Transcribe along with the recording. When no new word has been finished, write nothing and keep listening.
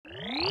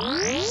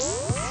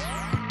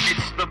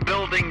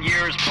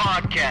Years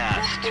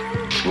podcast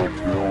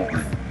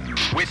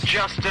with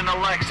Justin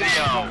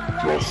Alexio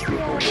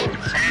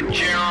and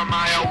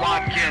Jeremiah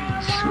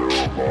Watkins.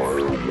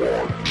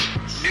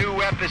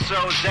 New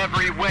episodes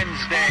every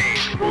Wednesday.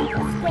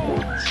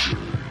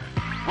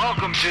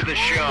 Welcome to the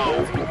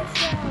show.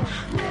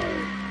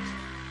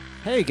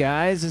 Hey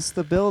guys, it's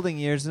the Building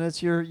Years, and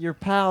it's your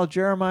pal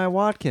Jeremiah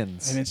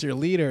Watkins. And it's your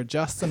leader,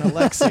 Justin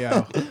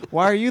Alexio.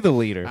 Why are you the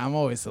leader? I'm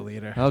always the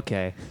leader.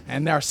 Okay.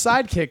 And our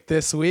sidekick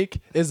this week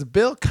is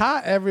Bill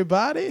Cott,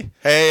 everybody.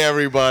 Hey,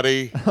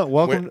 everybody.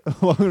 welcome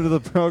to the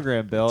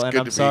program, Bill. And good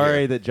I'm to be sorry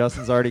here. that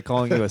Justin's already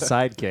calling you a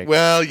sidekick.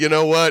 Well, you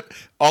know what?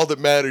 All that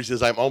matters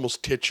is I'm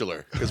almost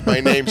titular because my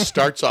name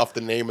starts off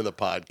the name of the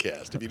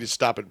podcast. If you just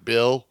stop at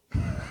Bill,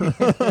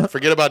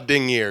 forget about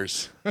ding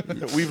years.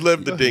 We've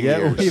lived the ding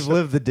years. We've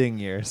lived the ding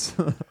years.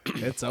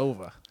 It's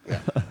over.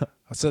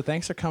 So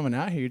thanks for coming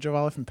out here. You drove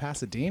all the way from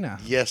Pasadena.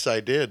 Yes,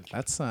 I did.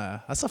 That's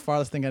the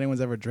farthest thing anyone's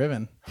ever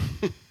driven.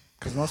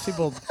 Because most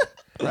people,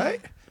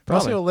 right? Most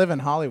Probably. people live in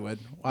Hollywood.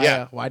 Why?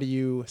 Yeah. Why do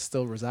you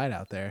still reside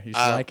out there? You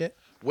just like it?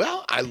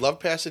 Well, I love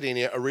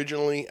Pasadena.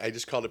 Originally, I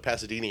just called it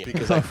Pasadena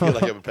because I feel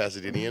like I'm a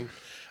Pasadenean.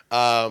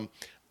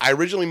 I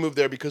originally moved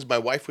there because my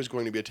wife was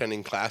going to be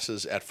attending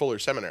classes at Fuller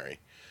Seminary.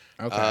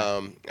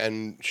 Okay.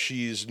 And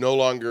she's no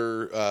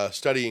longer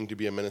studying to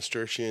be a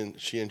minister. She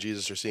and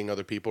Jesus are seeing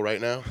other people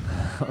right now.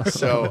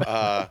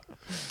 So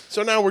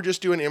now we're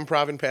just doing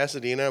improv in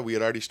Pasadena. We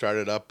had already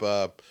started up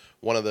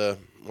one of the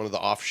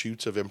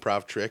offshoots of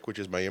Improv Trick, which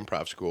is my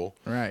improv school,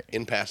 Right.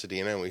 in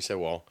Pasadena. And we said,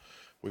 well,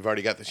 we've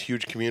already got this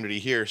huge community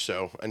here,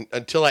 so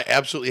until I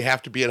absolutely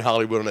have to be in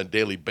Hollywood on a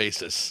daily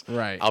basis,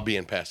 Right. I'll be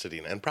in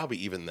Pasadena, and probably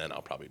even then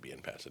I'll probably be in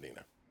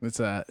Pasadena.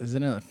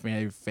 Isn't it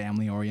very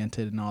family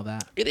oriented and all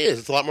that? It is.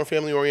 It's a lot more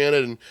family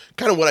oriented, and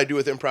kind of what I do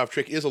with Improv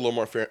Trick is a little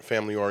more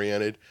family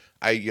oriented.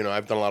 I've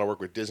done a lot of work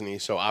with Disney,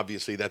 so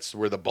obviously that's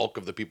where the bulk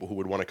of the people who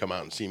would want to come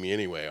out and see me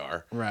anyway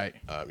are. Right.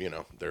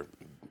 They're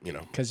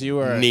Because you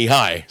were knee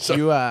high.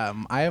 So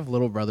I have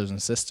little brothers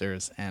and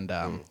sisters, and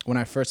when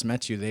I first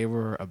met you, they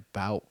were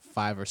about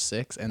 5 or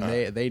 6, and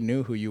they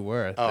knew who you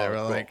were. Oh, They were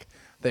cool. like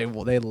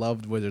they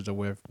loved Wizards of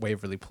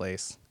Waverly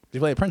Place. You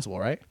play a principal,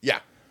 right? yeah,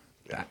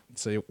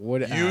 So you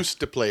would used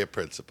to play a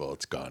principal.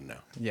 It's gone now.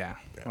 yeah.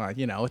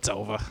 Well, it's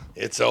over.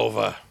 It's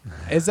over.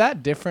 Is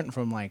that different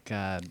from like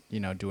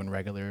doing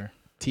regular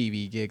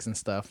TV gigs and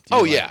stuff? Do you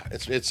Oh like- yeah,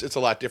 it's a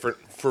lot different.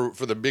 For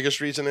the biggest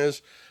reason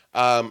is,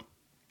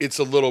 it's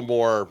a little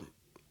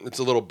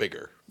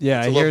bigger. Yeah,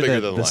 it's I a hear little bigger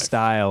that than the life.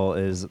 style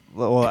is.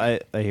 Well, I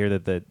hear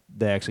that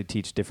they actually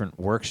teach different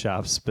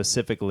workshops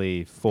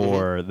specifically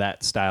for Mm-hmm.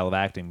 that style of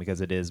acting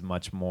because it is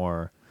much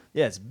more.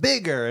 Yeah, it's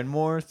bigger and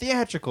more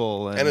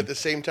theatrical, And at the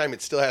same time,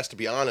 it still has to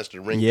be honest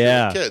and ring true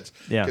Yeah. to kids.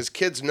 Yeah. Because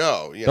kids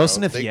know. They'll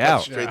sniff they you cut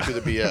out. straight through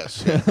the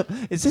BS.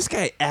 Yeah. Is this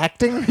guy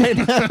acting right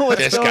now? What's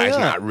This going guy's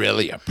on? not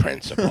really a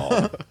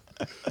principal.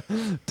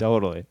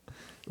 Totally.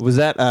 Was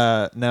that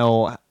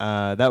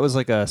that was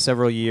like a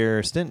several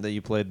year stint that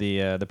you played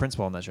the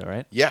principal on that show,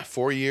 right? Yeah,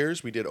 4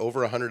 years. We did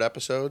over 100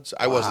 episodes.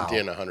 I wasn't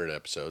in 100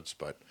 episodes,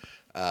 but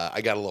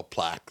I got a little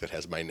plaque that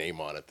has my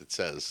name on it that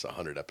says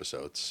 100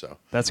 episodes. So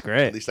That's at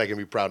great. least I can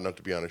be proud enough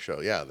to be on a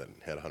show. Yeah, that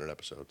had 100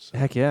 episodes. So.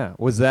 Heck yeah.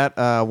 Was that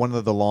one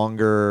of the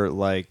longer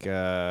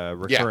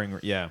recurring?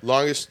 Yeah.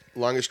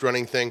 Longest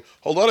running thing.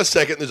 Hold on a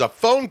second. There's a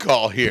phone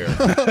call here.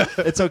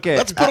 It's okay.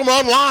 Let's put them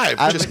on live.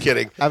 I've- Just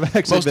kidding. I've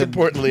actually Most been-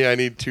 importantly, I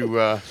need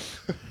to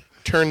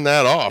turn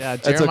that off. Yeah,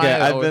 It's okay.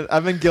 Jeremiah,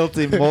 I've been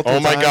guilty multiple Oh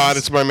my times. God,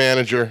 it's my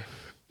manager.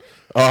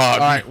 all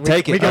right.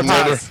 Take it. We can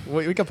I'm pause.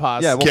 We can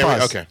pause. Yeah, we'll Can we-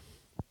 pause. okay.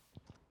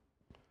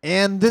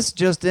 And this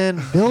just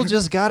in, Bill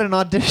just got an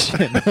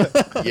audition.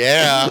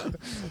 Yeah.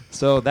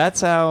 So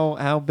that's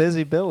how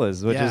busy Bill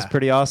is, which is Yeah.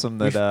 pretty awesome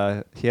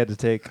that he had to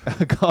take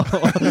a call.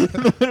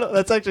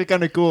 That's actually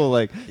kind of cool.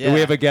 Like that Yeah. we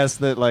have a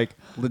guest that like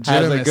has a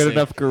Legitimacy. good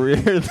enough career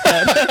that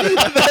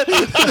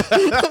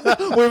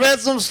we've had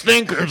some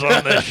stinkers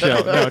on this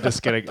show. No,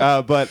 just kidding.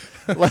 But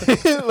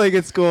like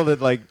it's cool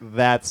that like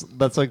that's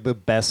like the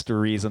best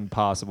reason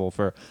possible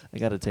for I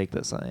got to take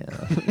this.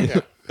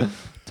 Yeah.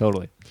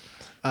 Totally.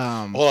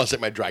 Hold on a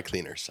second. My dry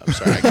cleaners. I'm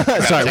sorry. I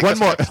gotta Sorry, take one a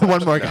more, second.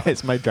 one more, No.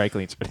 guys. My dry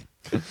clean's ready.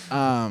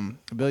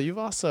 Bill, you've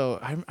also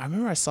I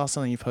remember I saw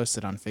something you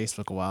posted on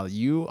Facebook a while.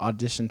 You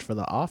auditioned for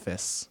The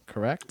Office,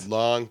 correct?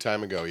 Long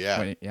time ago. Yeah.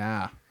 Wait,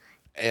 yeah.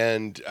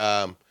 And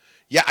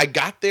I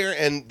got there,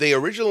 and they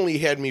originally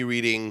had me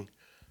reading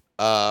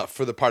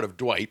for the part of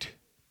Dwight,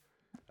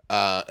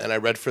 and I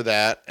read for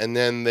that, and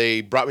then they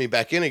brought me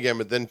back in again,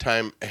 but then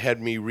time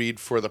had me read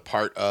for the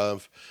part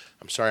of,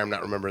 I'm sorry, I'm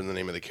not remembering the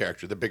name of the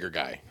character, the bigger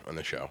guy on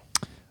the show.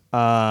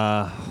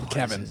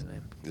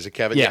 Kevin. Is it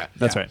Kevin? Yeah,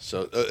 that's right.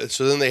 So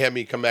then they had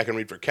me come back and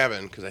read for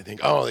Kevin because I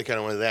think, they kind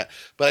of wanted that,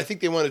 but I think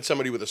they wanted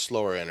somebody with a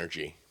slower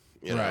energy,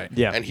 you know? Right.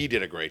 Yeah. And he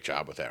did a great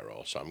job with that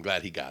role, so I'm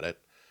glad he got it.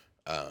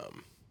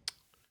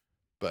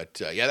 But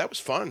that was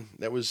fun.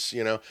 That was,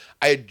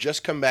 I had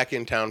just come back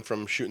in town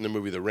from shooting the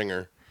movie The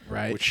Ringer,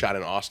 Right. which shot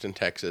in Austin,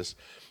 Texas.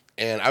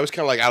 And I was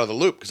kind of like out of the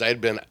loop because I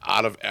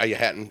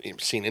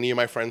hadn't seen any of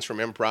my friends from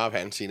improv,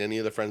 hadn't seen any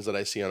of the friends that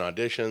I see on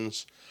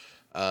auditions.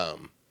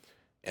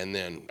 And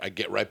then I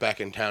get right back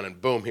in town, and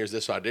boom, here's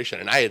this audition.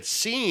 And I had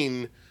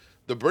seen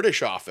the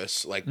British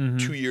office like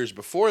 2 years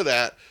before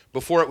that,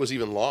 before it was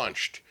even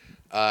launched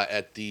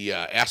at the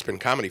Aspen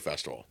Comedy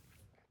Festival.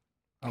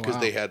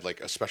 Because they had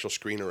like a special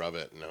screener of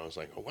it, and I was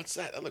like, "Oh, what's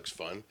that? That looks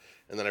fun."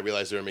 And then I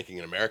realized they were making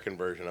an American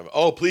version of it.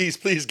 Oh, please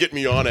get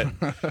me on it.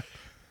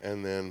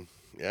 And then,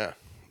 it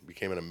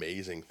became an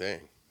amazing thing.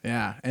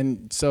 Yeah,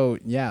 and so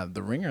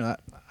The Ringer.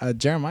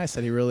 Jeremiah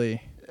said he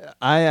really.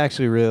 I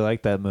actually really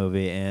like that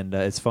movie, and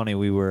it's funny.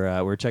 We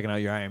were checking out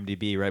your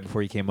IMDb right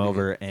before you came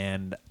over,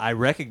 and I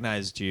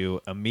recognized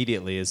you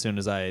immediately as soon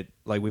as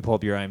we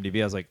pulled up your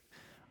IMDb.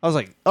 I was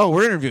like, oh,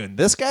 we're interviewing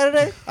this guy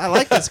today? I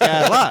like this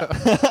guy a lot.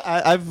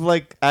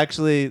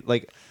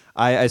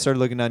 I started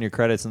looking down your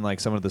credits and like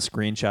some of the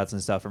screenshots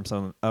and stuff from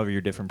some of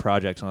your different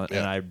projects, and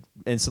I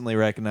instantly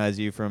recognized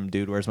you from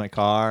Dude, Where's My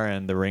Car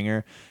and The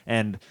Ringer.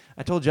 And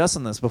I told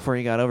Justin this before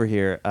he got over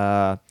here.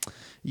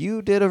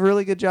 You did a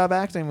really good job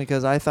acting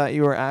because I thought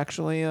you were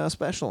actually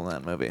special in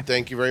that movie.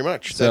 Thank you very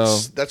much. So-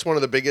 That's one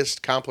of the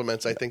biggest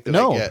compliments I think that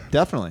I get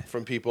definitely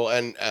from people.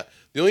 And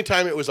the only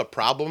time it was a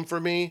problem for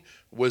me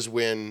was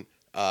when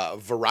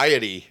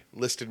Variety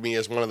listed me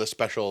as one of the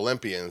Special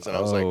Olympians, and I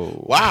was like,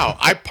 "Wow,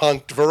 I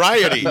punked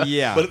Variety."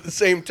 Yeah. But at the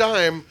same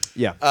time,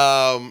 Yeah.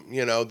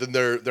 then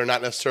they're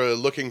not necessarily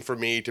looking for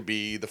me to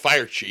be the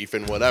fire chief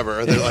and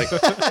whatever. They're like,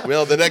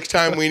 "Well, the next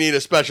time we need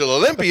a Special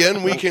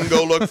Olympian, we can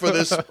go look for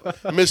this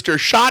Mr.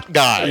 Shot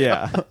guy."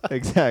 Yeah,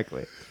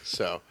 exactly.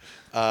 So,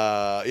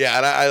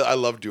 and I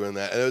love doing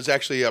that. And it was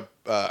actually a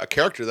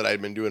character that I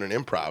had been doing in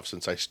improv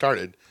since I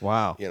started.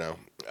 Wow.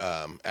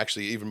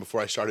 Actually, even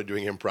before I started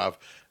doing improv,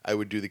 I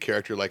would do the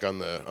character like on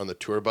the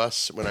tour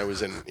bus when I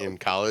was in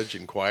college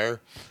in choir.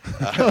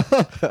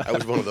 I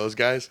was one of those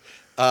guys.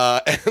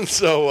 And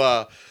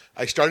so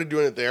I started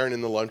doing it there and in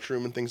the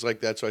lunchroom and things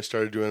like that. So I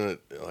started doing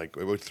it, like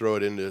I would throw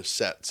it into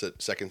sets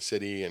at Second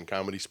City and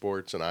Comedy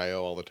Sports and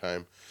IO all the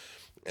time.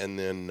 And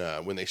then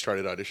when they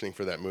started auditioning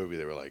for that movie,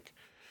 they were like,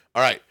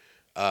 all right,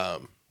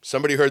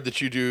 somebody heard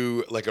that you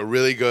do like a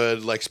really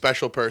good like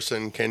special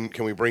person. Can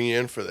we bring you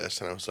in for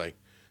this? And I was like,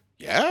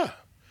 yeah.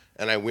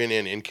 And I went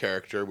in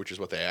character, which is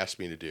what they asked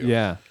me to do.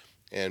 Yeah.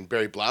 And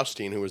Barry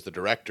Blaustein, who was the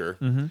director,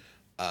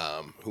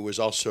 who was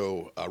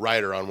also a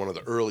writer on one of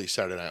the early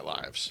Saturday Night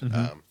Lives,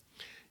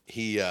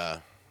 he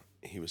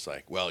was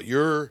like, "Well,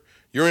 you're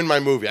in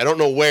my movie. I don't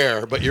know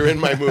where, but you're in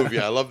my movie.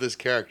 I love this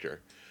character."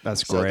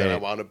 That's so great. then I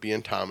wound up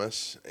being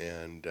Thomas,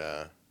 and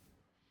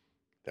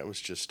that was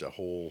just a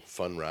whole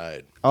fun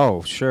ride.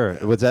 Oh, sure.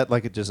 Was that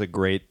like just a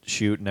great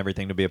shoot and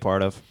everything to be a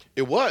part of?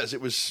 It was.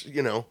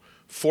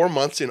 4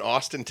 months in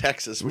Austin,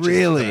 Texas, which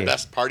Really? is the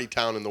best party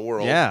town in the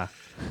world. Yeah.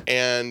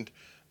 And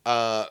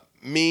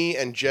me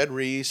and Jed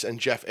Reese and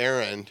Jeff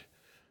Aaron,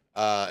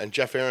 and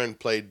Jeff Aaron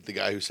played the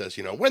guy who says,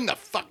 when the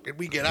fuck did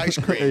we get ice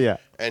cream? Yeah.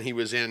 And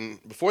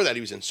before that,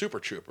 he was in Super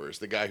Troopers,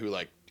 the guy who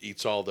like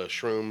eats all the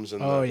shrooms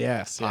and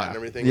the pot and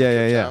everything.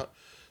 Yeah. Out.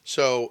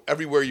 So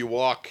everywhere you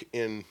walk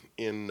in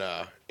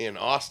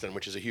Austin,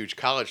 which is a huge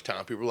college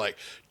town, people are like,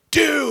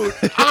 dude,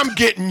 I'm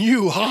getting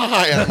you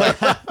high. And I'm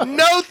like,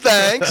 no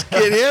thanks,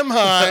 get him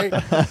high.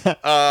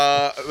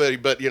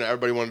 But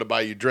everybody wanted to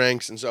buy you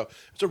drinks, and so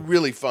it's a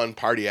really fun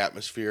party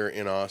atmosphere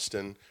in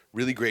Austin.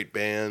 Really great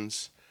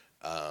bands,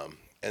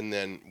 and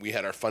then we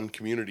had our fun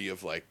community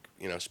of like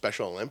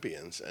Special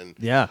Olympians, and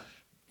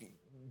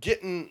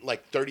getting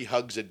like 30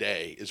 hugs a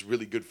day is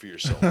really good for your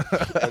soul,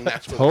 and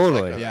that's what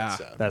Totally.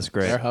 That's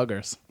great. They're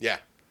huggers. Yeah.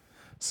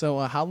 So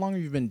how long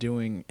have you been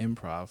doing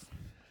improv?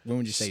 When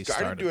would you say you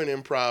started? Doing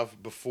improv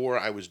before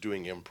I was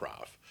doing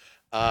improv.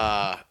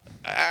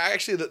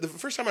 Actually, the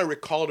first time I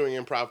recall doing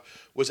improv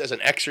was as an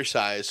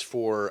exercise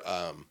for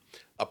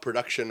a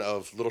production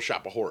of Little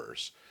Shop of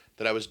Horrors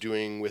that I was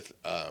doing with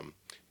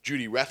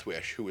Judy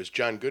Rethwish, who was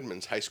John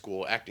Goodman's high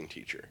school acting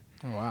teacher.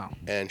 Oh, wow.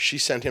 And she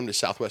sent him to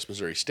Southwest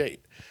Missouri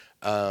State.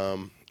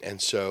 And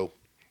so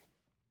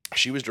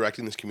she was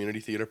directing this community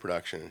theater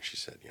production, and she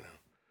said,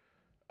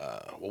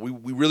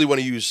 we really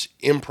want to use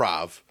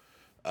improv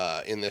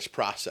in this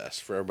process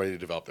for everybody to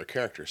develop their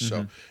characters.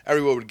 So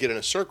everyone would get in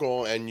a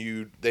circle,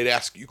 and they'd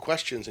ask you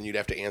questions, and you'd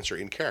have to answer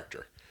in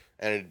character.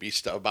 And it'd be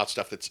about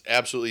stuff that's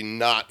absolutely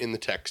not in the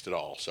text at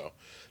all. So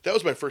that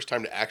was my first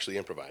time to actually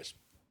improvise.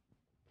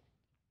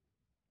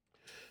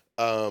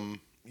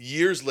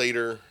 Years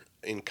later,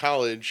 in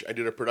college, I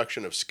did a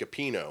production of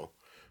Scapino,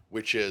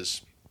 which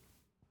is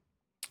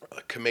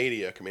a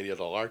commedia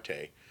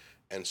dell'arte.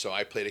 And so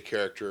I played a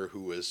character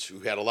who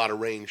had a lot of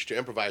range to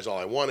improvise all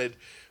I wanted.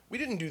 We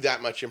didn't do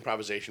that much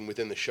improvisation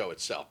within the show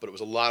itself, but it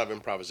was a lot of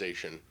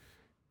improvisation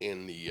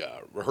in the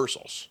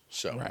rehearsals.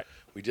 So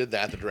we did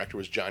that. The director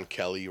was John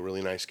Kelly, a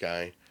really nice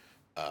guy,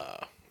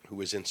 who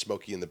was in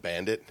Smokey and the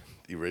Bandit,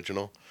 the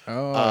original.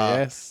 Oh,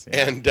 yes.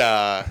 Yeah.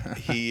 And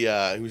he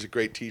was a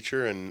great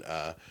teacher, and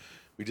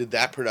We did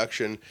that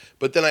production,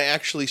 but then I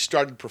actually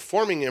started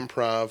performing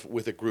improv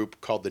with a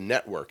group called The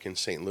Network in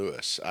St.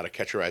 Louis out of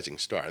Catch a Rising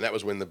Star. And that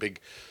was when the big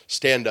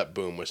stand-up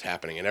boom was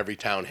happening, and every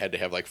town had to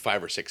have like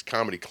 5 or 6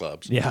 comedy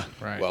clubs. Yeah.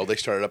 Right. Well, they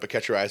started up a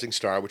Catch a Rising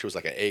Star, which was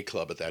like an A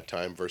club at that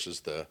time,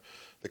 versus the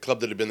club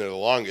that had been there the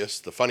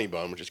longest, the Funny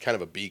Bone, which is kind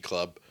of a B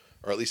club,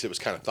 or at least it was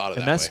kind of thought of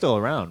And that that's way. still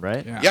around,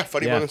 right? Yeah,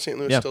 Funny Yeah. Bone in St.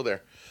 Louis is Yeah. still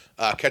there.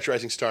 Catch a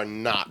Rising Star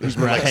not. There's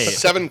been like Right.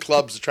 7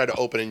 clubs that tried to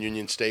open in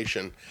Union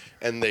Station,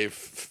 and they've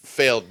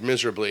failed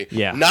miserably.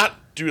 Yeah.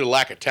 Not due to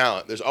lack of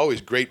talent. There's always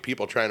great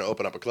people trying to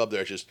open up a club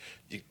there. It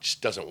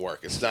just doesn't work.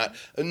 It's not.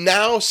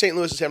 Now St.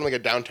 Louis is having like a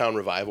downtown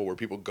revival where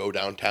people go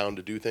downtown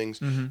to do things,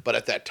 but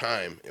at that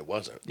time it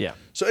wasn't. Yeah.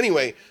 So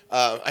anyway,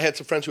 I had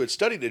some friends who had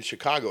studied in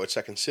Chicago at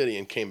Second City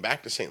and came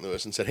back to St.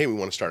 Louis and said, "Hey, we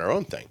want to start our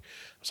own thing."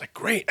 I was like,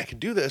 "Great, I could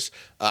do this."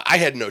 I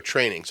had no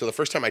training, so the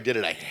first time I did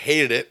it, I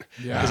hated it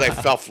because I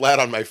fell flat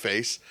on my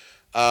face.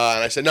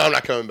 And I said, "No, I'm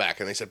not coming back."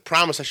 And they said,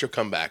 "Promise I shall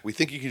come back. We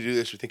think you can do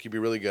this. We think you'd be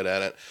really good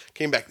at it."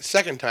 Came back the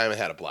second time, I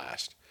had a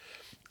blast.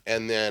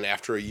 And then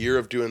after a year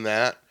of doing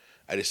that,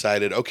 I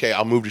decided, okay,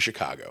 I'll move to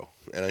Chicago.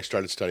 And I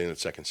started studying at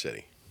Second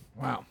City.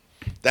 Wow.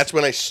 That's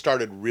when I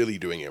started really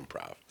doing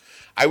improv.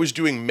 I was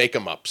doing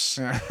make-em-ups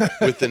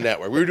with the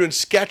network. We were doing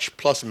sketch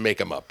plus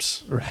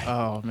make-em-ups.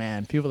 Oh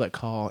man, people that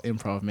call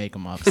improv make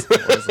 'em ups.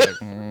 I was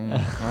like,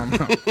 I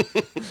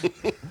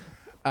don't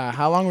know.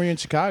 How long were you in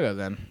Chicago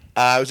then?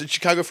 I was in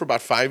Chicago for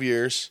about 5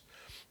 years.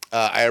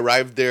 I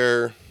arrived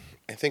there,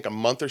 I think, a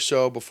month or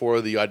so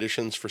before the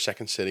auditions for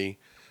Second City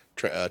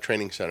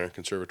Training Center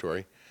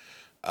Conservatory.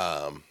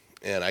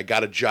 And I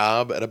got a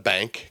job at a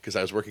bank because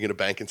I was working at a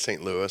bank in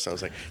St. Louis. I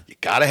was like, you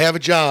got to have a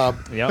job.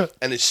 Yep.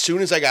 And as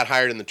soon as I got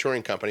hired in the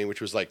touring company,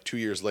 which was like 2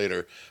 years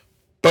later,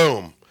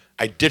 boom,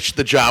 I ditched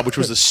the job, which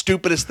was the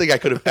stupidest thing I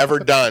could have ever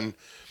done.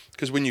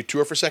 Because when you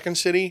tour for Second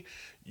City,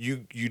 you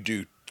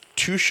do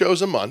 2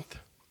 shows a month.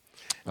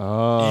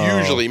 Oh.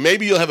 Usually,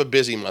 maybe you'll have a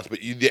busy month, but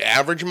the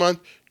average month,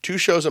 2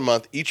 shows a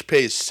month, each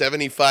pays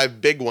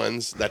 75 big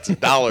ones. That's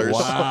dollars.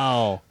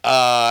 Wow.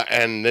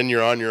 And then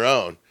you're on your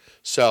own.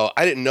 So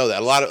I didn't know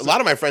that. A lot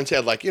of my friends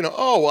had like,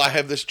 oh, well, I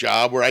have this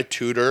job where I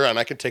tutor and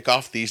I can take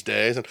off these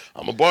days, and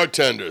I'm a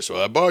bartender,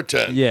 so I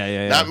bartend.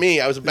 Yeah. Not me.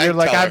 I was a bank You're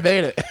like, teller. I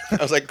made it.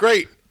 I was like,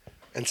 great.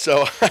 And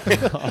so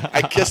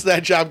I kissed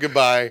that job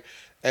goodbye.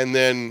 And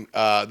then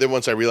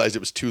once I realized it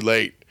was too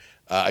late,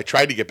 I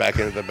tried to get back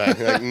into the bank.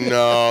 Like,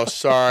 no,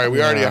 sorry.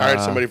 We already hired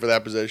somebody for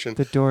that position.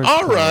 The door's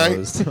all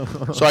closed.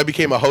 right. So I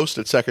became a host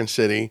at Second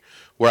City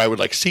where I would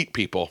like seat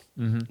people,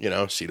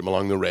 seat them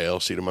along the rail,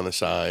 seat them on the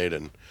side,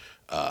 and,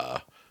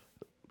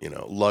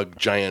 lug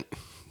giant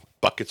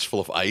buckets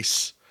full of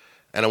ice.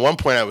 And at one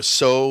point I was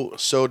so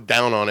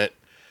down on it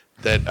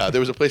that there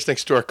was a place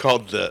next door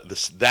called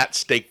That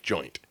Steak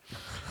Joint.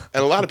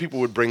 And a lot of people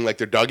would bring like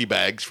their doggy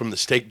bags from the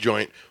steak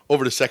joint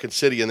over to Second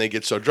City, and they'd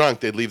get so drunk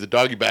they'd leave the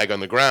doggy bag on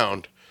the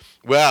ground.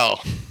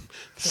 Well,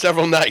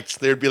 several nights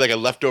there'd be like a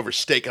leftover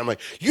steak. I'm like,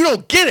 you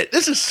don't get it.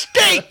 This is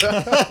steak.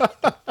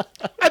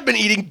 I've been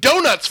eating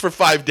donuts for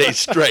 5 days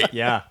straight.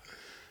 Yeah.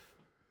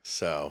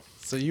 So,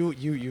 So you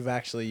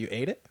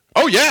ate it?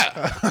 oh yeah,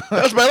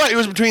 that was my life. It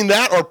was between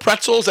that or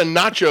pretzels and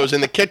nachos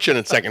in the kitchen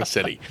at Second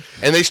City,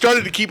 and they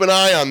started to keep an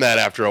eye on that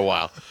after a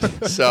while.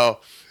 So,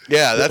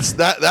 yeah,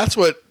 that's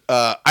what.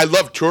 I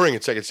loved touring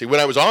at Second City. When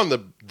I was on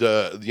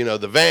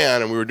the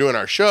van and we were doing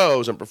our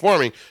shows and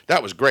performing,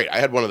 that was great. I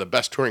had one of the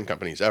best touring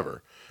companies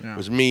ever. Yeah. It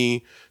was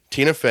me,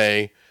 Tina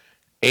Fey,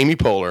 Amy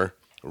Poehler,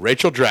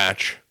 Rachel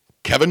Dratch,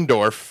 Kevin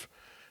Dorff,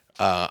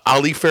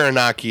 Ali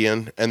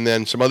Faranakian, and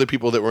then some other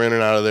people that were in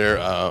and out of there.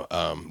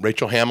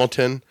 Rachel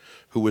Hamilton,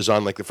 who was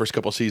on like the first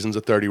couple seasons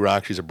of 30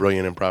 Rock. She's a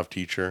brilliant improv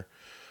teacher.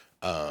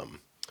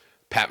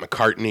 Pat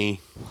McCartney,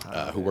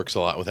 who works a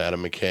lot with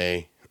Adam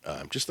McKay.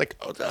 Just like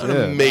an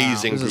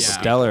amazing This group is of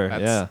people. stellar.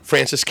 That's- Yeah.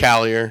 Francis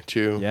Callier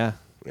too. Yeah.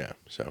 Yeah.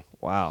 So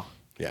Wow.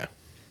 yeah.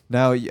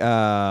 Now,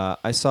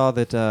 I saw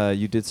that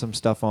you did some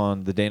stuff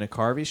on the Dana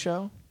Carvey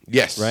show,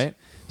 Yes. right?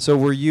 So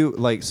were you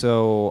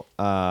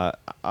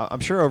I'm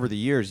sure over the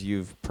years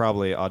you've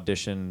probably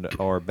auditioned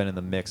or been in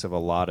the mix of a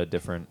lot of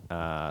different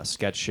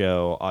sketch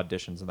show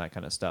auditions and that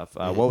kind of stuff.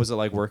 What was it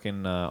like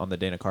working on the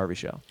Dana Carvey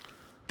show?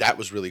 That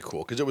was really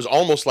cool because it was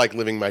almost like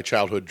living my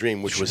childhood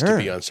dream, which was to Sure.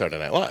 be on Saturday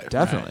Night Live.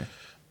 Definitely.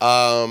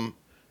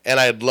 And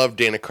I had loved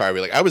Dana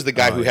Carvey. Like I was the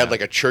guy who had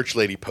like a church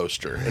lady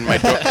poster in my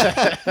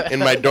in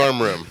my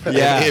dorm room in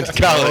college.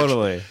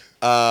 Totally.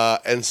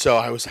 And so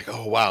I was like,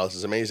 oh wow, this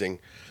is amazing.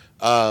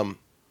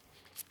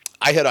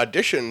 I had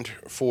auditioned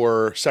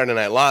for Saturday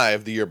Night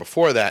Live the year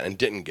before that and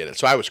didn't get it,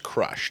 so I was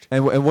crushed.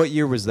 And what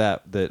year was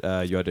that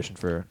you auditioned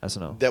for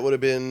SNL? That would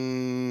have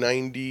been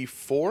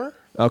 94.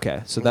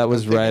 Okay, so that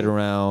was right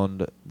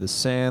around the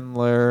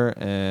Sandler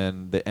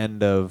and the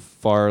end of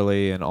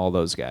Farley and all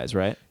those guys,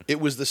 right? It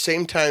was the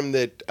same time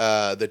that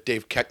that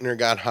Dave Koechner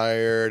got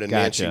hired and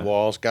Gotcha. Nancy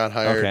Walls got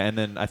hired. Okay, and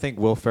then I think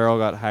Will Ferrell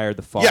got hired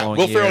the following Yeah,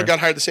 Will year. Ferrell got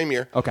hired the same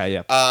year. Okay,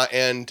 yeah.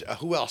 And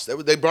who else?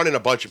 They brought in a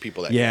bunch of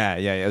people that year.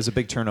 Yeah. It was a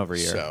big turnover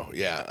year. So,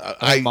 yeah.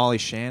 I think Molly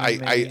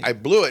Shannon, maybe? I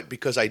blew it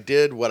because I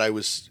did what I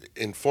was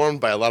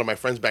informed by a lot of my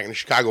friends back in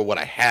Chicago what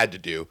I had to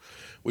do,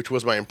 which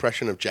was my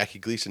impression of Jackie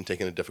Gleason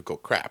taking a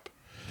difficult crap.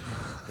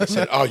 I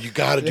said, oh, you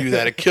got to do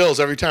that. It kills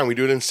every time. We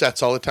do it in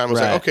sets all the time. I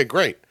was Right. like, okay,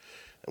 great.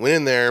 I went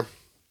in there.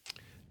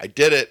 I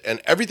did it,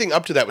 and everything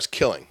up to that was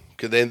killing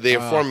because they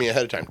informed me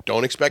ahead of time.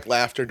 Don't expect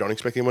laughter. Don't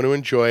expect anyone to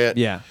enjoy it.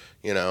 Yeah.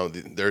 You know,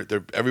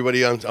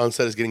 everybody on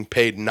set is getting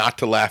paid not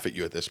to laugh at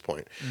you at this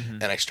point.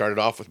 And I started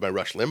off with my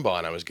Rush Limbaugh,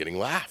 and I was getting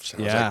laughs.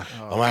 And Yeah.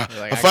 I was like,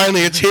 oh, wow.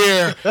 Finally, it's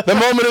here. The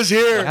moment is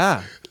here.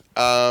 Yeah.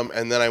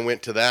 And then I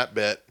went to that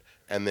bit,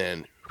 and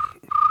then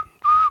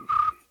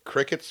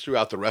crickets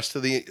throughout the rest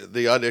of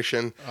the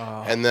audition.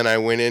 And then I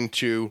went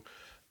into,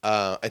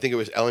 I think it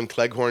was Ellen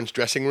Cleghorn's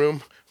dressing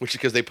room, which is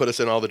because they put us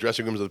in all the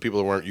dressing rooms of the people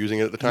that weren't using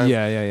it at the time.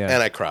 Yeah.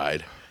 And I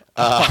cried.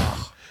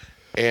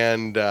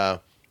 And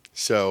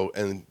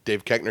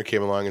Dave Koechner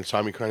came along and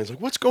saw me crying. He's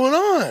like, what's going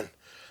on?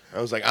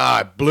 I was like,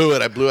 I blew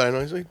it. I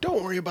know. He's like,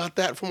 don't worry about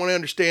that. From what I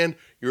understand,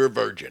 you're a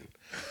virgin.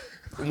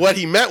 What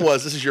he meant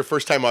was, this is your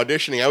first time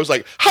auditioning. I was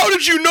like, how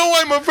did you know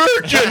I'm a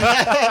virgin?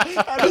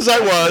 Because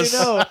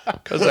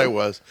I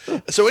was.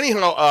 So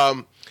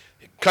anyhow,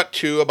 cut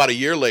to about a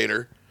year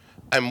later,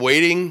 I'm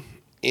waiting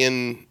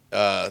in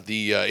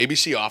the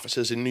ABC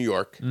offices in New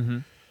York,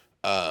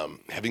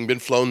 having been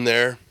flown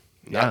there,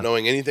 not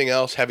knowing anything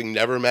else, having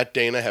never met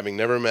Dana, having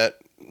never met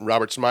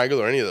Robert Smigel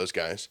or any of those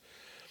guys.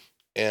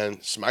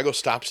 And Smigel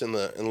stops in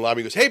the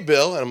lobby and goes, hey,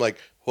 Bill. And I'm like,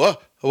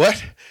 what?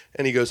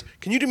 And he goes,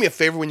 can you do me a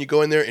favor when you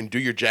go in there and do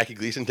your Jackie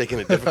Gleason taking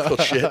a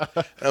difficult shit?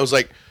 And I was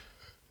like,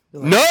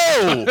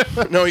 no.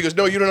 No, he goes,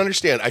 no, you don't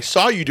understand. I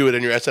saw you do it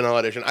in your SNL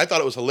audition. I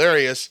thought it was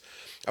hilarious.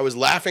 I was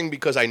laughing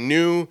because I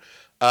knew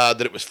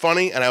that it was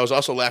funny, and I was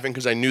also laughing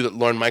because I knew that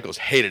Lorne Michaels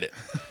hated it.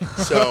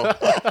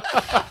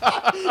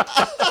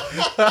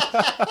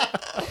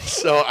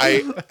 So,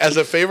 I, as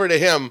a favor to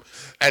him,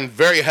 and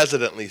very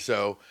hesitantly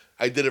so,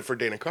 I did it for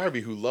Dana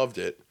Carvey, who loved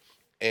it,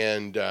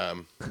 and I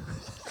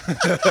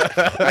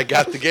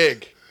got the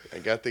gig.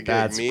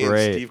 That's Me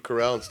great. and Steve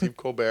Carell and Steve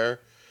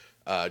Colbert.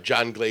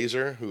 John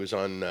Glazer, who is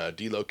on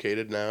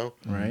Delocated now,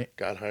 Right.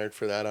 got hired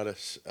for that out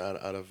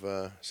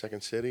of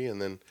Second City,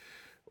 and then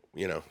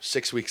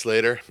 6 weeks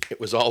later, it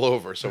was all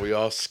over. So we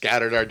all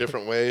scattered our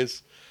different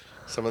ways.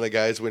 Some of the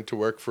guys went to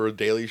work for a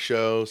Daily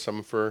Show,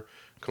 some for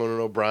Conan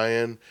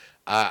O'Brien.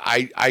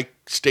 I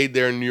stayed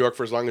there in New York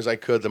for as long as I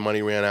could. The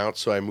money ran out,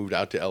 so I moved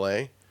out to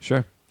L.A.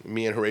 Sure.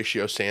 Me and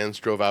Horatio Sands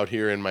drove out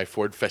here in my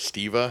Ford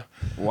Festiva.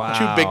 Wow.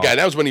 Two big guys.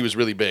 That was when he was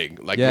really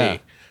big, like Yeah. me.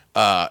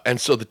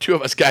 And so the two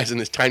of us guys in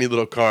this tiny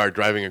little car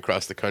driving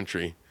across the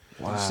country.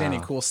 Did you see any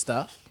cool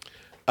stuff?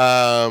 Or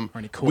Or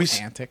any cool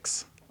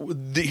antics?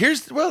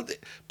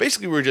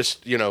 Basically we're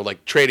just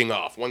like trading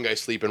off. One guy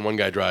sleeping, one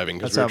guy driving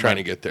because we were trying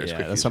to get there as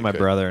quick that's as how we my could.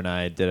 brother and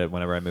I did it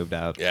whenever I moved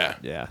out.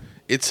 Yeah.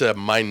 It's a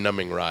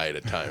mind-numbing ride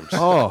at times.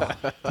 Oh,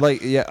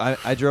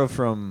 I drove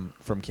from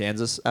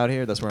Kansas out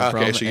here. That's where I'm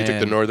from. Okay, so you took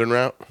the northern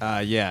route?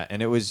 Yeah,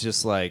 and it was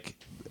just like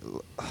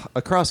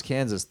across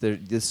Kansas.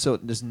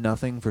 There's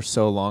nothing for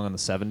so long on the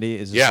 70.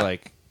 It's just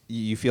like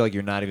you feel like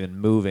you're not even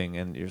moving,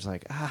 and you're just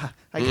like, I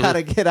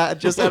gotta get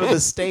out of the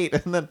state,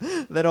 and then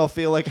I'll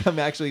feel like I'm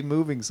actually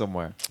moving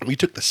somewhere. We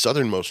took the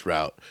southernmost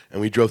route,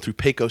 and we drove through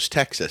Pecos,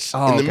 Texas,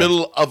 Oh, in the okay.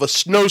 middle of a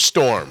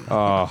snowstorm.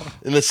 Oh,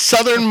 In the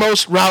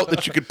southernmost route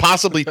that you could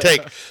possibly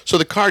take. So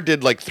the car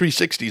did like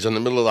 360s on the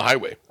middle of the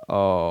highway.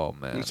 oh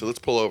man. So let's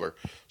pull over.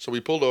 So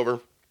we pulled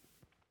over,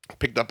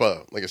 picked up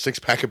a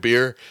 6-pack of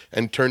beer,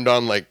 and turned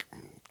on like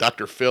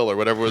Dr. Phil or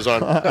whatever was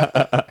on.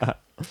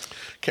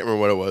 Can't remember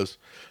what it was.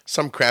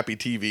 Some crappy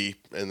TV,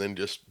 and then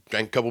just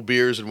drank a couple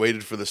beers and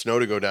waited for the snow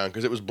to go down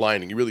because it was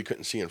blinding. You really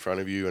couldn't see in front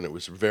of you, and it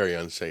was very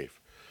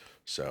unsafe.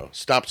 So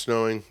stopped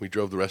snowing. We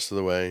drove the rest of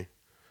the way.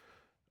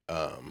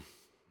 I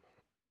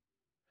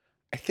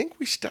think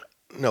we stopped.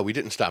 No, we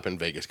didn't stop in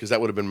Vegas because that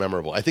would have been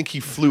memorable. I think he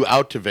flew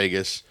out to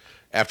Vegas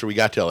after we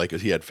got to LA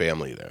because he had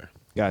family there.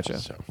 Gotcha.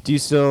 So. Do you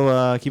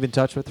still keep in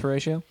touch with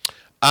Horatio?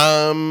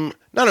 Not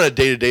on a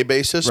day-to-day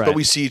basis, Right. but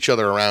we see each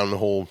other around the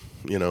whole,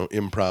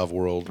 improv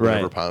world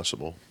whenever Right.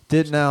 possible.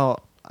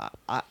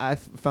 I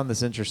found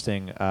this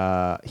interesting.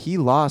 He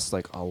lost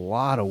like a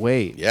lot of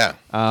weight. Yeah.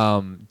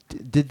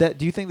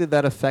 Do you think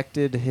that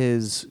affected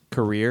his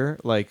career?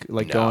 Like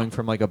going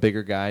from like a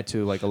bigger guy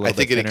to like a little I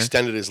think bit it thinner?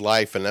 extended his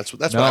life, and that's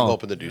what No. I'm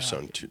hoping to do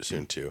soon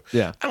too.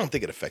 Yeah. I don't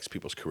think it affects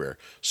people's career.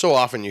 So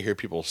often you hear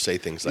people say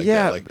things like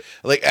Yeah. that.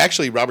 Like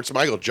actually, Robert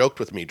Smigel joked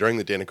with me during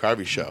the Dana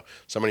Carvey show.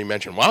 Somebody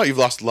mentioned, "Wow, you've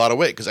lost a lot of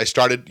weight," because I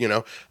started,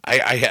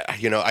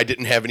 I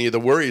didn't have any of the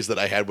worries that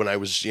I had when I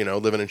was,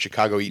 living in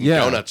Chicago eating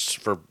donuts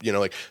for,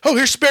 oh,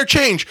 here's spare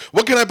change.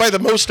 What can I buy the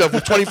most of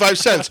with 25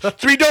 cents?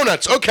 3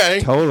 donuts.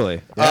 Okay.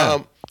 Totally. Yeah.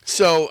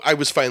 So I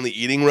was finally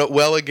eating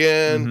well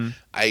again.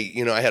 I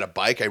had a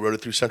bike. I rode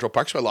it through Central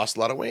Park, so I lost a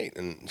lot of weight.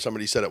 And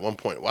somebody said at one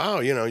point, "Wow,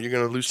 you're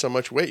going to lose so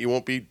much weight, you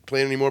won't be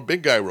playing any more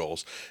big guy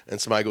roles." And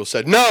Smigo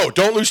said, "No,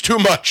 don't lose too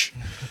much."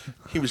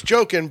 He was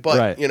joking, but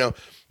Right.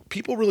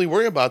 People really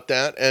worry about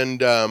that,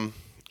 and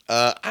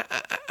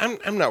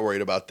I'm not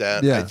worried about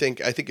that. Yeah. I think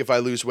if I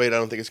lose weight, I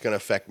don't think it's going to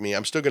affect me.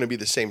 I'm still going to be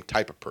the same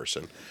type of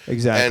person.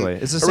 Exactly.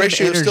 And It's the same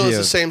Horatio still energy is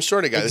the of- same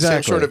sort of guy, the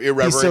Exactly. same sort of He's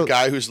irreverent still-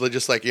 guy who's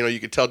just like, you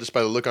could tell just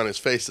by the look on his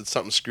face that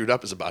something screwed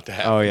up is about to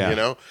happen. Oh,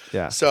 yeah.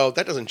 Yeah. So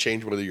that doesn't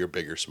change whether you're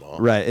big or small.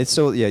 Right. It's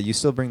still you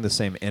still bring the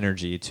same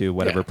energy to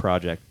whatever Yeah.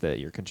 project that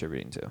you're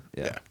contributing to.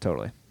 Yeah.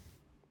 Totally.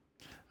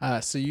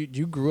 So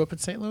you grew up in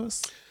St.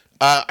 Louis?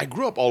 I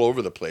grew up all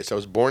over the place. I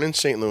was born in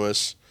St.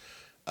 Louis,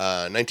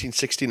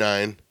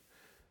 1969.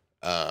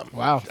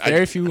 Wow.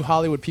 Very few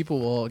Hollywood people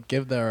will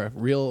give their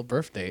real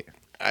birth date.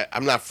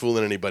 I'm not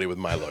fooling anybody with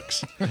my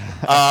looks.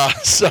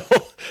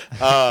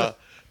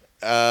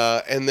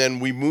 And then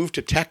we moved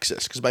to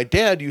Texas because my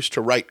dad used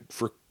to write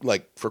for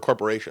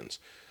corporations.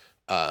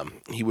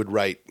 He would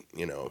write,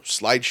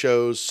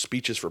 slideshows,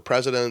 speeches for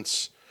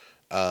presidents,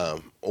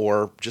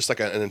 or just like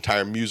an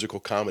entire musical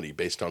comedy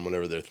based on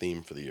whatever their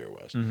theme for the year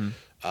was.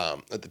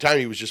 At the time,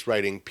 he was just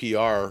writing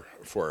PR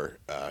for.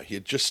 He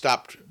had just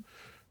stopped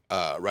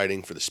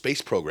writing for the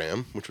space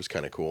program, which was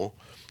kind of cool.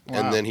 Wow.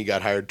 And then he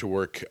got hired to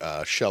work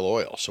Shell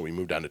Oil. So we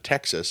moved down to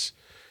Texas,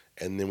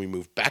 and then we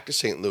moved back to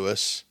St.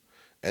 Louis,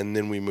 and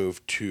then we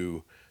moved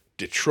to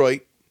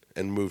Detroit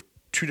and moved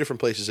 2 different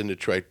places in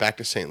Detroit, back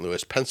to St.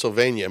 Louis,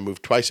 Pennsylvania,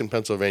 moved twice in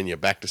Pennsylvania,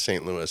 back to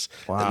St. Louis,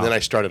 Wow. and then I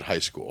started high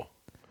school.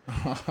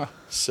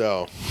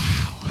 So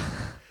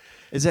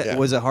Was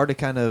it hard to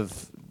kind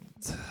of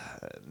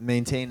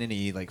maintain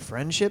any like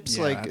friendships?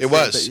 Yeah, like it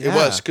was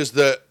because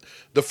the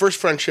first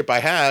friendship I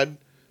had,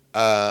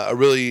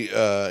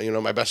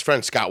 my best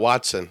friend Scott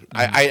Watson.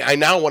 I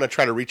now want to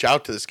try to reach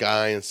out to this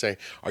guy and say,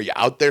 "Are you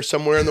out there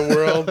somewhere in the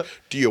world?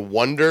 Do you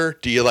wonder?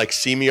 Do you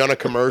see me on a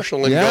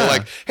commercial and Yeah. go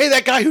like, hey,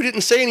 that guy who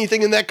didn't say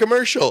anything in that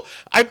commercial?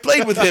 I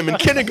played with him in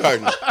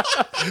kindergarten."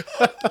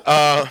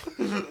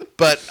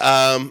 But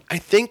I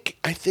think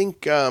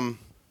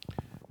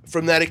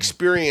from that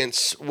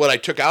experience, what I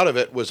took out of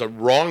it was a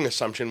wrong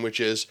assumption, which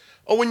is,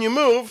 when you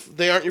move,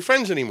 they aren't your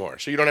friends anymore,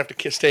 so you don't have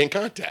to stay in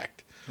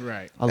contact.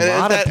 Right. A And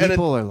lot that- of and it-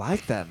 people are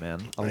like that,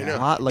 man. A I know.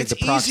 lot like it's the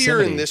proximity.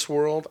 easier in this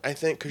world, I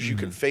think, because you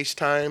can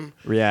FaceTime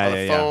Yeah, on yeah,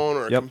 a yeah. phone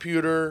or a Yep.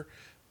 computer.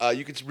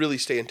 You can really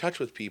stay in touch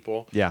with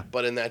people. Yeah.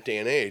 But in that day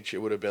and age, it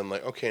would have been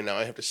like, okay, now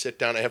I have to sit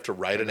down. I have to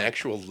write an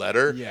actual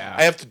letter. Yeah.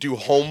 I have to do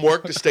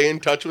homework to stay in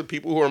touch with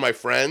people who are my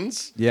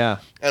friends. Yeah.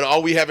 And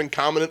all we have in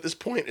common at this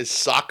point is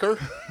soccer.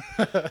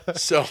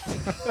 So,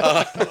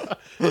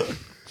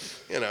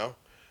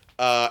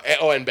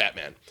 and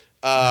Batman.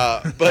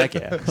 But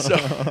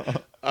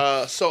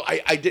yeah. so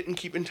I didn't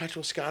keep in touch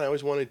with Scott. I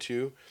always wanted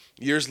to.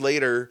 Years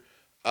later,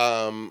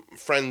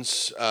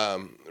 friends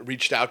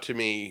reached out to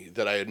me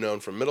that I had known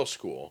from middle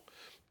school,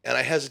 and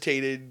I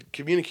hesitated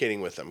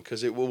communicating with them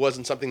because it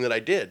wasn't something that I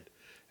did.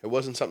 It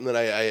wasn't something that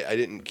I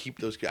didn't keep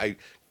those. I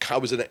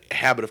was in a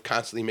habit of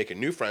constantly making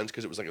new friends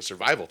because it was like a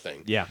survival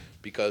thing. Yeah.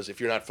 Because if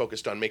you're not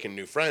focused on making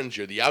new friends,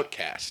 you're the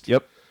outcast.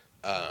 Yep.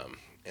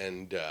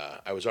 And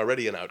I was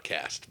already an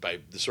outcast by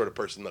the sort of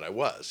person that I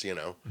was, So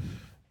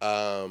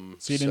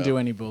you didn't do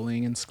any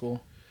bullying in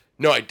school?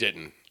 No, I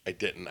didn't.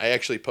 I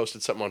actually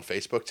posted something on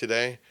Facebook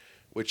today,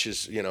 which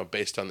is,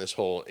 based on this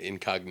whole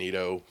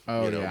incognito,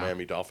 Oh, yeah.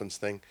 Miami Dolphins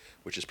thing,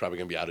 which is probably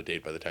going to be out of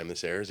date by the time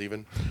this airs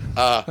even.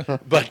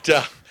 But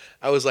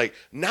I was like,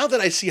 now that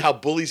I see how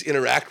bullies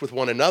interact with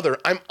one another,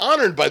 I'm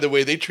honored by the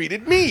way they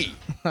treated me.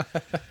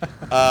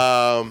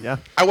 Yeah.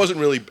 I wasn't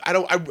really,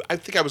 I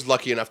think I was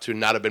lucky enough to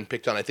not have been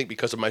picked on, I think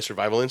because of my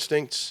survival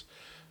instincts,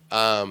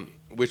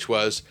 which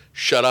was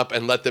shut up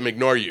and let them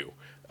ignore you.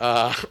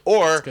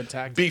 Or good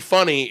tactic. be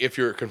funny if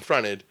you're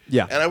confronted.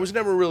 Yeah. And I was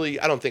never really,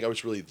 I don't think I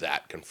was really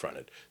that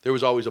confronted. There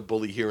was always a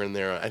bully here and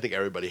there. I think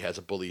everybody has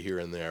a bully here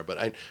and there, but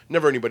I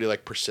never anybody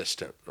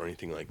persistent or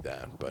anything like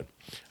that. But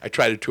I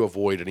tried to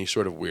avoid any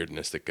sort of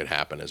weirdness that could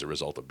happen as a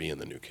result of being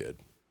the new kid.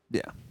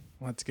 Yeah.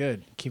 Well, that's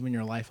good. Keeping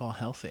your life all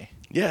healthy.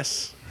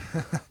 Yes.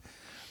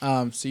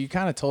 So you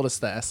kind of told us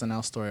the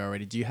SNL story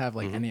already. Do you have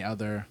any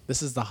other?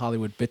 This is the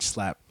Hollywood bitch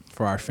slap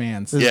for our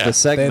fans. This Yeah. is the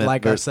segment. They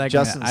like our the- segment.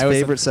 Justin's I was-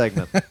 favorite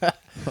segment.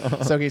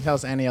 So can you tell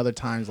us any other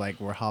times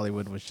where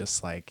Hollywood was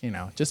just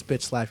just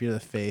bitch slap you to the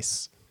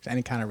face,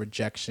 any kind of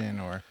rejection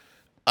or?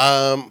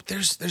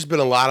 There's been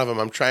a lot of them.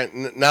 I'm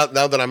trying now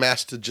that I'm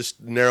asked to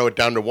just narrow it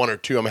down to one or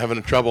two. I'm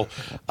having trouble.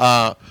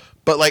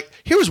 But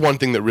here was one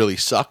thing that really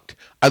sucked.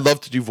 I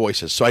love to do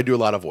voices, so I do a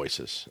lot of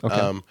voices.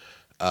 Okay.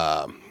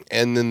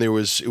 And then it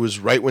was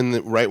right when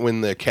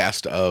the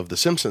cast of The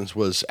Simpsons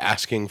was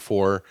asking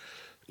for,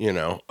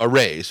 a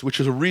raise, which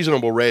was a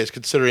reasonable raise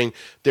considering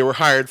they were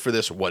hired for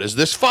this. What is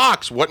this,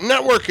 Fox? What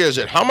network is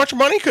it? How much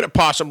money could it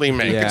possibly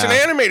make? It's an Yeah.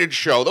 animated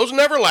show. Those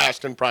never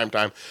last in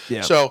primetime.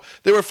 Yeah. So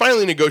they were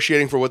finally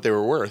negotiating for what they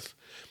were worth.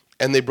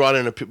 And they brought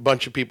in a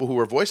bunch of people who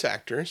were voice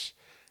actors.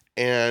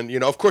 And, you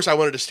know, of course I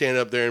wanted to stand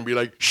up there and be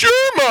like,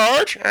 sure,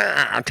 Marge,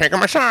 take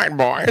them aside,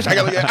 boys.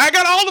 I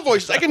got all the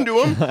voices. I can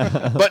do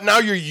them. But now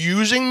you're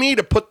using me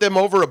to put them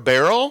over a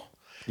barrel?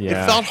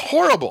 Yeah. It felt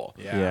horrible.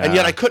 Yeah. And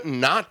yet I couldn't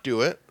not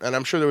do it. And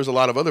I'm sure there was a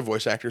lot of other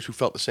voice actors who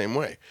felt the same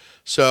way.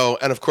 So,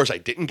 and of course I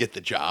didn't get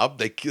the job.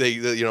 They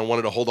you know,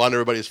 wanted to hold on to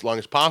everybody as long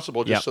as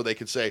possible just so they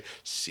could say,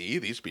 see,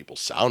 these people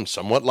sound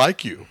somewhat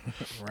like you.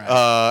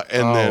 Right.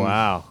 And then,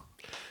 wow.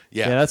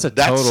 yeah, That's a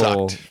that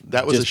total. sucked.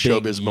 That was a just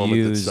being showbiz moment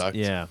used. that sucked.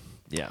 Yeah.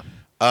 Yeah.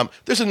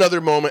 There's another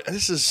moment.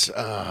 This is,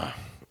 I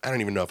don't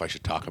even know if I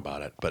should talk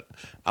about it, but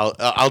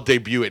I'll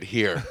debut it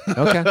here.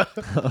 Okay.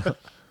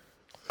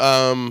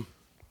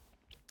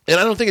 And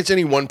I don't think it's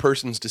any one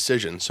person's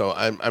decision, so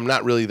I'm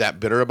not really that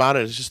bitter about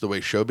it. It's just the way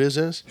showbiz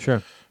is.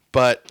 Sure.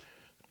 But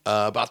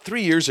about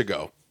 3 years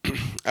ago,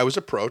 I was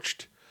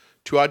approached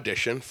to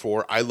audition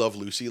for I Love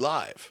Lucy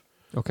Live,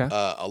 Okay.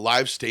 a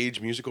live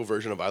stage musical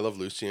version of I Love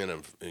Lucy,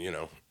 and you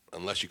know,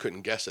 unless you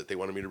couldn't guess it, they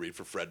wanted me to read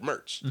for Fred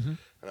Mertz, and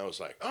I was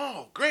like,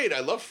 oh, great! I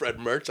love Fred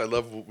Mertz. I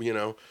love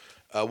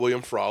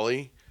William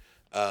Frawley,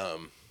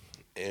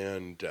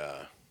 and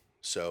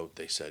so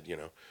they said, you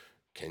know,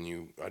 can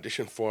you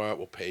audition for it?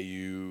 We'll pay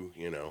you,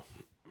 you know,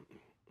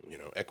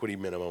 equity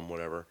minimum,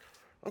 whatever.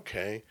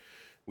 Okay.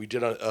 We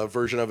did a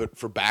version of it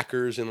for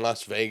backers in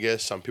Las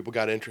Vegas. Some people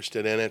got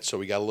interested in it, so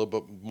we got a little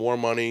bit more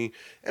money.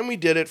 And we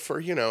did it for,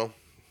 you know,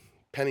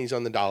 pennies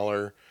on the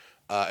dollar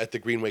at the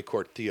Greenway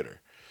Court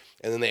Theater.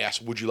 And then they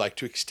asked, would you like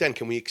to extend?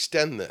 Can we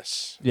extend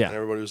this? Yeah. And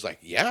everybody was like,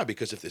 yeah,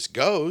 because if this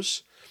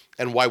goes,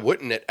 and why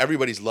wouldn't it?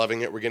 Everybody's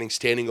loving it. We're getting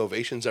standing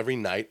ovations every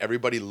night.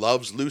 Everybody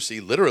loves Lucy,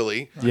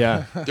 literally.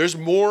 Yeah. There's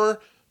more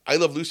I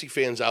Love Lucy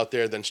fans out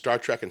there than Star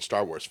Trek and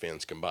Star Wars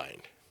fans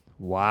combined.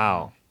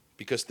 Wow.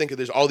 Because think of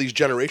there's all these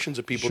generations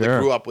of people that Sure.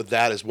 grew up with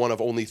that as one of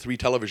only 3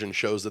 television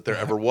shows that there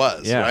ever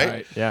was, Yeah.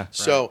 right? Yeah.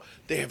 So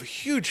they have a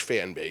huge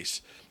fan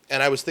base.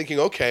 And I was thinking,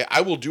 okay,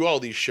 I will do all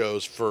these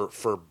shows for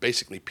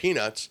basically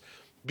peanuts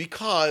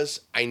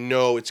because I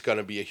know it's going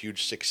to be a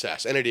huge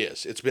success. And it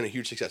is. It's been a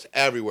huge success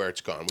everywhere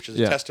it's gone, which is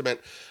a testament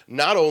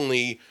not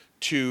only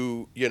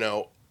to, you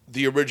know,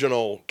 the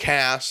original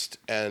cast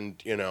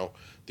and, you know,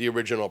 the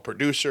original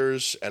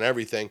producers and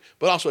everything,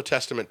 but also a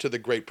testament to the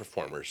great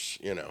performers,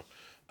 you know.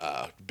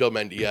 Bill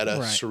Mendieta,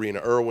 Right.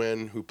 Serena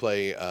Irwin, who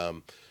play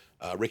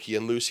Ricky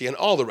and Lucy, and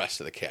all the rest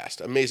of the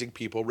cast. Amazing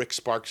people. Rick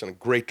Sparks, and a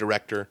great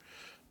director.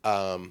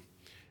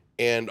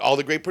 And all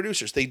the great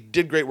producers. They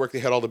did great work. They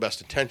had all the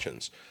best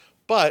intentions.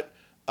 But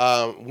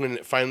when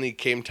it finally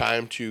came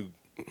time to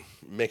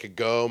make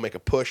a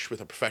push with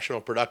a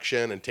professional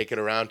production and take it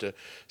around to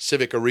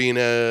civic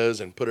arenas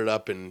and put it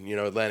up in, you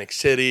know, Atlantic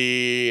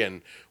City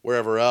and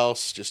wherever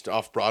else, just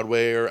off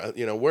Broadway or,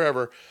 you know,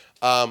 wherever,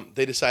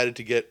 they decided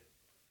to get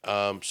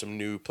some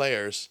new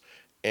players,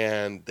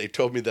 and they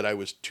told me that I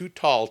was too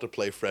tall to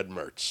play Fred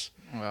Mertz.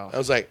 Wow. I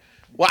was like,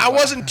 well, I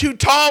wasn't too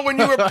tall when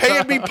you were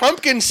paying me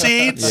pumpkin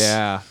seeds.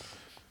 Yeah.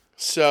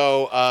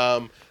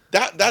 So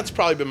that's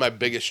probably been my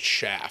biggest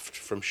shaft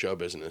from show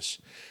business.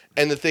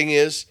 And the thing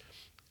is,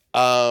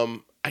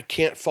 I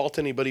can't fault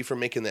anybody for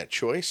making that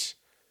choice,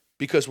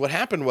 because what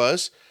happened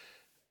was,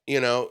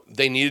 you know,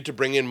 they needed to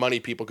bring in money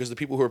people, because the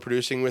people who were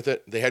producing with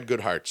it, they had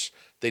good hearts.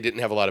 They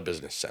didn't have a lot of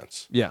business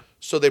sense. Yeah.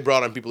 So they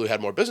brought on people who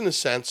had more business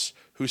sense,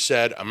 who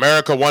said,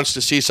 America wants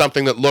to see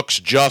something that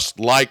looks just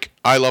like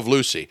I Love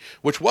Lucy,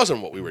 which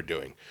wasn't what we were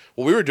doing.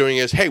 What we were doing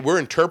is, hey, we're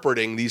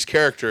interpreting these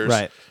characters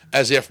Right.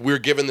 as if we're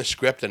given the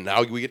script and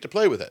now we get to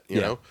play with it. You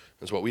know,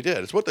 that's what we did.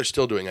 It's what they're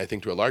still doing, I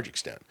think, to a large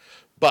extent.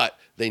 But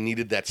they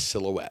needed that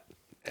silhouette.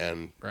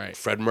 And Right.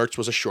 Fred Mertz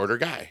was a shorter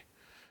guy.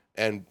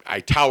 And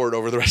I towered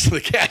over the rest of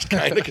the cast,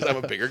 kind of, because I'm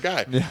a bigger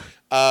guy.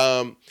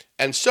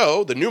 And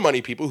so the new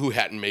money people, who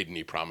hadn't made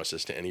any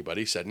promises to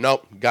anybody, said,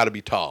 nope, got to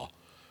be tall.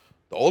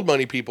 The old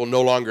money people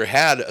no longer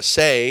had a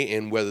say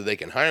in whether they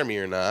can hire me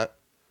or not.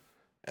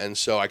 And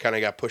so I kind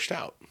of got pushed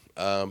out.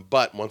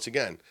 But once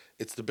again,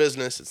 it's the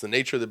business. It's the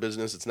nature of the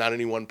business. It's not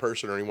any one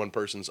person or any one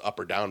person's up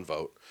or down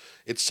vote.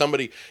 It's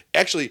somebody.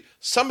 Actually,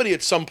 somebody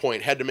at some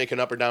point had to make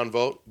an up or down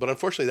vote, but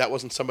unfortunately, that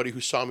wasn't somebody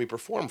who saw me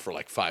perform for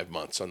like 5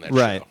 months on that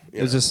Right. show.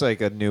 It's just like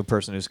a new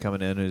person who's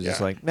coming in who's just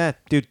Yeah. like, nah,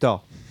 too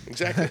tall.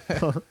 Exactly.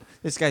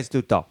 This guy's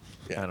too tall.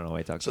 Yeah. I don't know why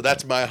he talks. So about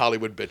that's my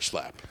Hollywood bitch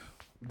slap.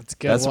 That's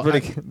good. That's Well,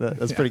 pretty.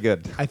 That's pretty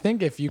good. I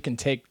think if you can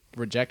take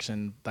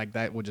rejection, like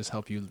that would just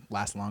help you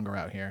last longer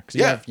out here. Because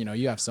Yeah.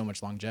 you have so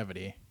much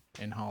longevity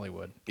in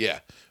Hollywood. Yeah.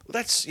 Well,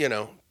 that's, you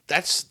know,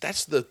 that's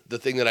the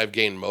thing that I've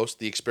gained most.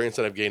 The experience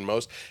that I've gained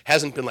most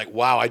hasn't been like,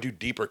 wow, I do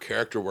deeper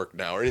character work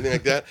now or anything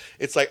like that.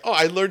 It's like, oh,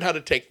 I learned how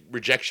to take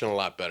rejection a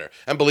lot better.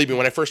 And believe me,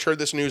 when I first heard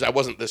this news, I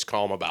wasn't this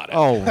calm about it.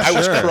 Oh, I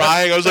was sure.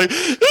 crying. I was like,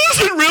 is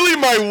it really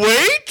my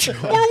weight?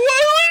 Or what?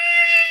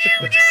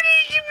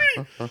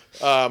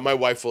 My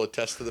wife will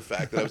attest to the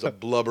fact that I was a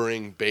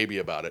blubbering baby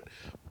about it.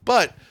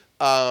 But,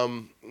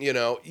 you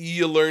know,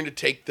 you learn to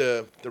take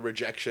the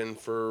rejection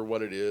for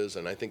what it is.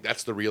 And I think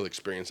that's the real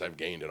experience I've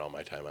gained in all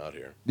my time out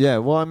here. Yeah,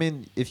 well, I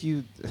mean,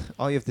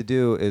 all you have to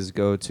do is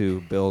go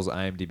to Bill's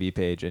IMDb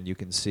page, and you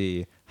can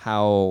see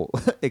how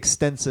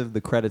extensive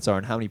the credits are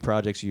and how many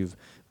projects you've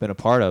been a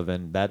part of,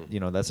 and that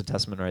that's a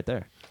testament right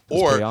there.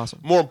 That's pretty Or, awesome.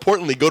 more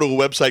importantly, go to a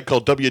website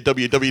called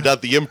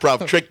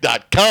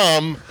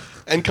www.theimprovtrick.com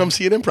and come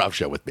see an improv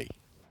show with me.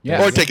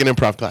 Yeah. Or take an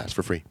improv class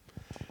for free.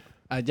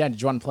 Yeah,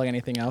 did you want to plug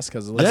anything else?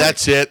 Because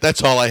That's it.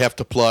 That's all I have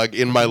to plug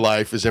in my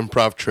life is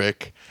Improv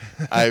Trick.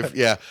 That's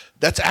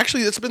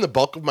been the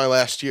bulk of my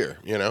last year,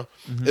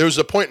 There was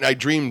a point I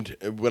dreamed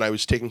when I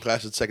was taking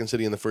class at Second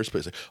City in the first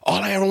place. Like,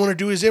 all I ever want to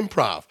do is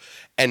improv.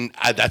 And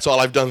that's all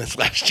I've done this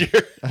last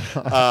year.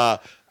 I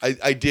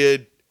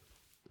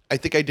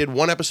think I did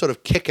one episode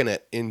of Kickin'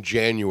 It in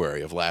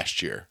January of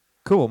last year.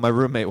 Cool. My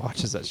roommate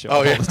watches that show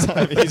Oh, yeah. all the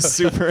time. He's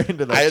super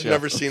into that I had show.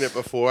 never seen it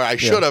before. I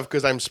should have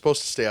because I'm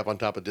supposed to stay up on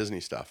top of Disney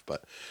stuff.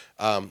 But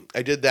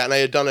I did that, and I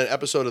had done an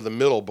episode of The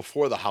Middle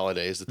before the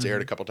holidays that's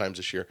aired a couple times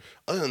this year.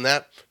 Other than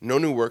that, no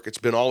new work. It's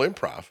been all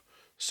improv.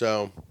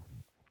 So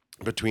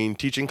between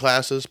teaching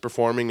classes,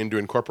 performing, and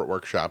doing corporate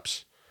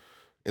workshops,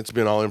 it's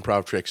been all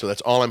Improv Trick. So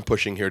that's all I'm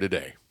pushing here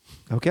today.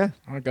 Okay. I'm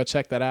gonna go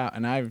check that out.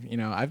 And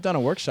I've done a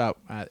workshop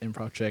at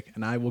Improv Trick,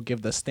 and I will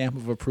give the stamp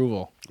of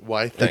approval.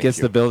 Why? It Thank gets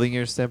you. the building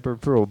year stamp of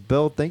approval.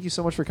 Bill, thank you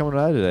so much for coming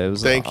by today. It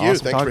was Thank you.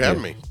 awesome Thanks for talking to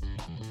having you. me.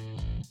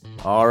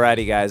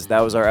 Alrighty, guys, that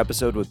was our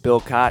episode with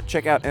Bill Cott.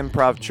 Check out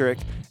Improv Trick.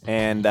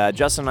 And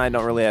Justin and I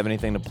don't really have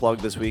anything to plug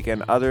this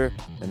weekend other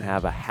than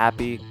have a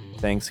happy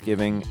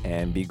Thanksgiving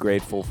and be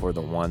grateful for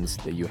the ones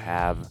that you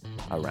have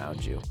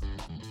around you.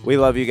 We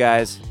love you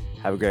guys.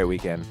 Have a great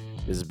weekend.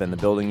 This has been The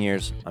Building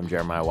Years. I'm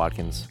Jeremiah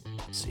Watkins.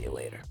 See you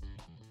later.